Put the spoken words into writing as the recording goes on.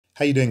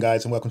How you doing,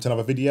 guys, and welcome to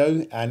another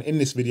video. And in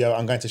this video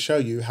I'm going to show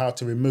you how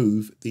to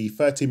remove the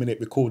 30-minute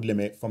record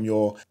limit from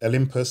your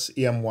Olympus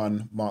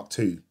EM1 Mark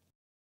II.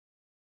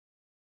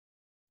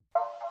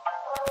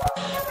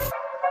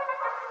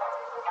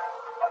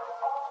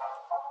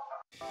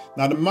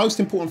 Now, the most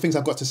important things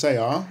I've got to say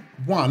are,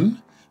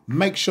 1,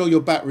 make sure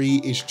your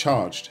battery is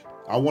charged.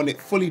 I want it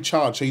fully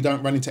charged so you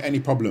don't run into any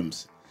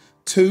problems.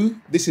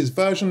 2, this is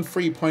version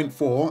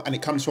 3.4 and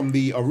it comes from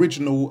the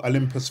original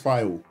Olympus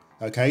file.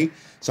 Okay,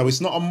 so it's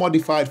not a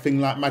modified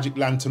thing like Magic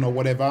Lantern or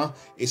whatever.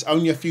 It's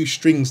only a few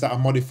strings that are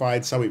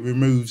modified so it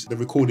removes the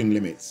recording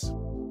limits.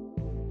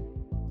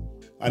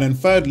 And then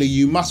thirdly,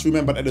 you must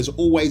remember that there's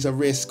always a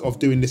risk of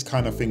doing this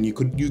kind of thing. You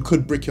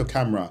could brick your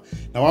camera.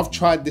 Now, I've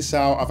tried this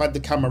out. I've had the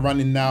camera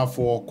running now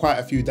for quite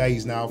a few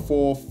days now,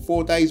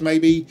 four days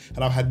maybe,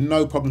 and I've had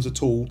no problems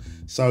at all.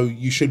 So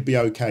you should be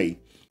okay.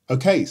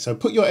 Okay, so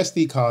put your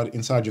SD card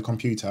inside your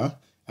computer,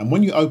 and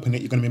when you open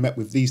it, you're going to be met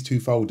with these two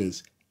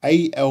folders,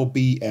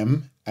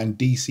 ALBM and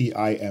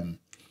DCIM.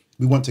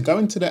 We want to go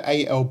into the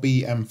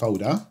ALBM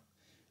folder,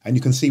 and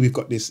you can see we've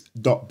got this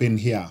 .bin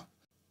here.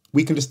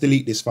 We can just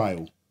delete this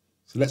file.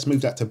 So let's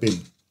move that to bin.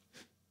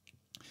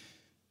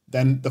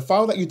 Then the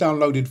file that you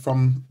downloaded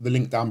from the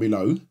link down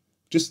below,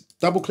 just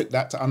double click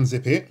that to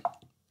unzip it.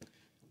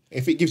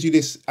 If it gives you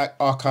this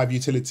archive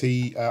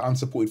utility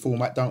unsupported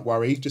format, don't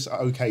worry, just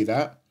okay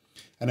that.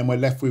 And then we're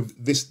left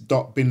with this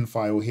 .bin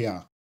file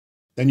here.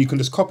 Then you can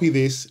just copy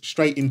this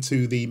straight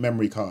into the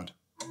memory card.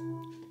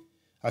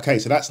 Okay,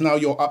 so that's now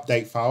your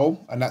update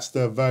file, and that's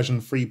the version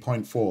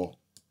 3.4.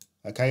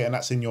 Okay, and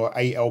that's in your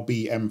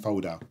ALBM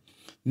folder.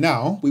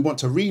 Now we want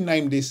to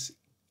rename this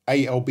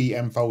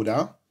ALBM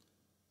folder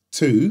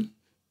to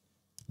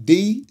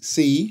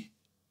DCOLYMP.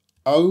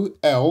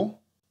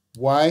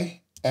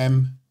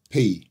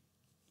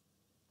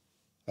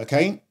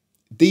 Okay,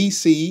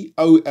 DCOLYMP,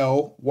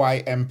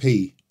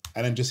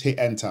 and then just hit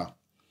enter.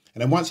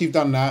 And then once you've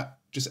done that,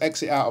 just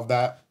exit out of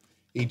that,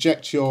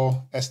 eject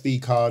your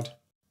SD card,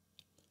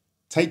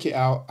 take it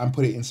out and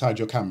put it inside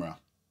your camera.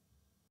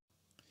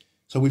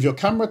 So with your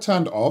camera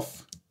turned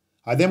off,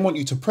 I then want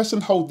you to press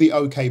and hold the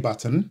OK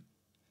button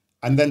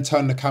and then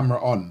turn the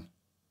camera on.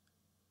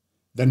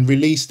 Then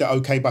release the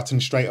OK button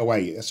straight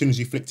away as soon as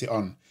you flicked it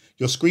on.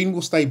 Your screen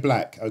will stay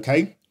black,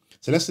 okay?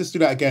 So let's just do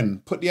that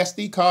again. Put the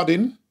SD card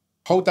in,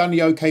 hold down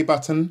the OK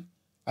button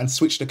and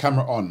switch the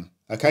camera on.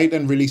 Okay,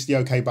 then release the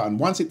OK button.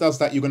 Once it does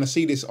that, you're going to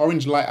see this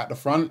orange light at the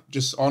front,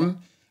 just on.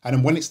 And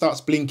then when it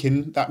starts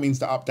blinking, that means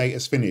the update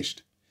is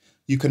finished.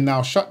 You can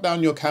now shut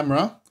down your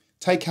camera,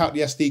 take out the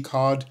SD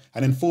card,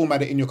 and then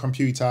format it in your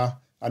computer,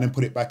 and then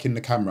put it back in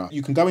the camera.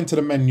 You can go into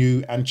the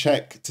menu and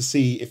check to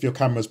see if your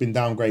camera's been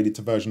downgraded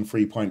to version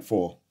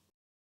 3.4.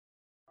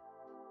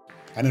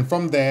 And then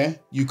from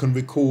there, you can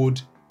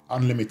record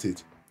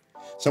unlimited.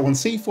 So on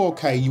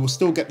C4K, you will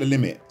still get the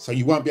limit. So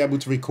you won't be able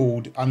to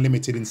record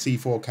unlimited in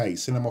C4K,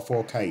 Cinema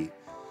 4K.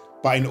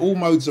 But in all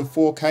modes of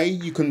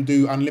 4K, you can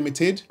do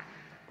unlimited,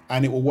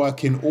 and it will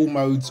work in all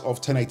modes of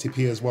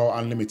 1080p as well,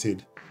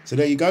 unlimited. So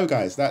there you go,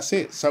 guys. That's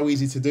it. So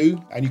easy to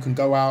do. And you can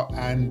go out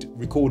and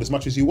record as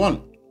much as you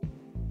want.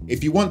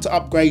 If you want to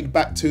upgrade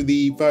back to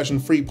the version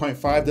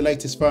 3.5, the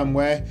latest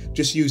firmware,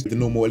 just use the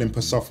normal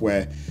Olympus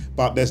software.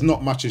 But there's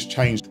not much has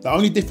changed. The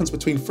only difference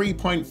between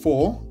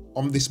 3.4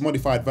 on this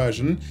modified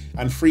version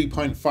and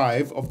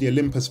 3.5 of the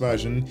Olympus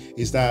version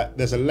is that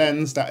there's a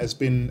lens that has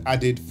been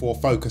added for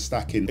focus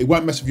stacking. It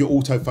won't mess with your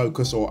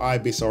autofocus or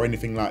IBIS or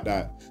anything like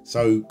that.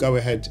 So go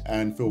ahead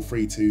and feel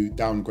free to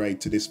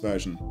downgrade to this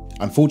version.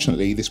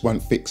 Unfortunately, this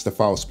won't fix the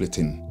file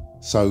splitting.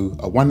 So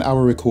a 1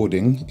 hour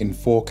recording in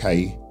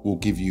 4K will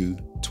give you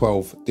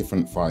 12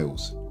 different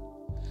files.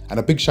 And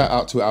a big shout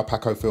out to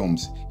Alpaco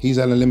Films. He's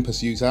an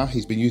Olympus user.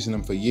 He's been using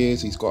them for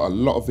years. He's got a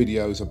lot of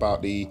videos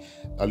about the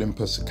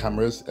Olympus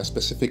cameras,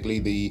 specifically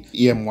the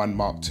EM1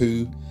 Mark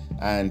II,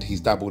 and he's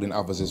dabbled in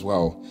others as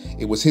well.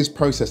 It was his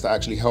process that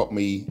actually helped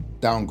me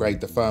downgrade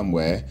the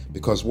firmware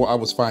because what I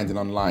was finding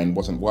online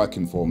wasn't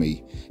working for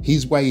me.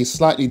 His way is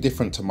slightly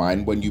different to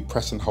mine when you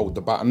press and hold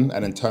the button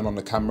and then turn on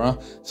the camera.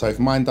 So if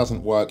mine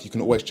doesn't work, you can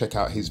always check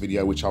out his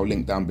video, which I'll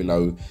link down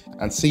below,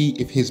 and see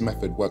if his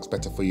method works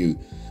better for you.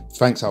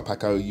 Thanks,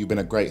 Alpaco. You've been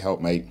a great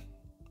help, mate.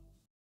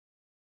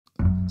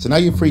 So now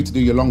you're free to do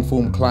your long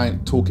form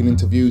client talking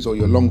interviews or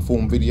your long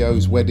form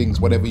videos, weddings,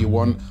 whatever you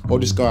want, or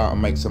just go out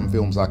and make some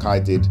films like I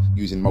did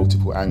using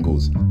multiple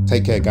angles.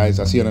 Take care, guys.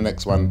 I'll see you on the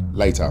next one.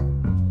 Later.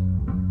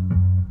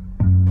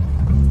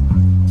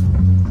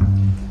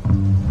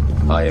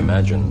 I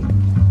imagine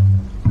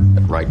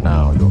that right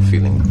now you're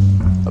feeling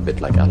a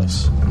bit like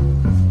Alice.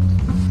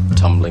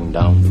 Tumbling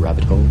down the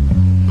rabbit hole.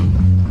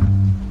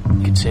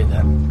 You could say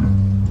that.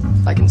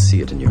 I can see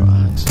it in your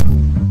eyes.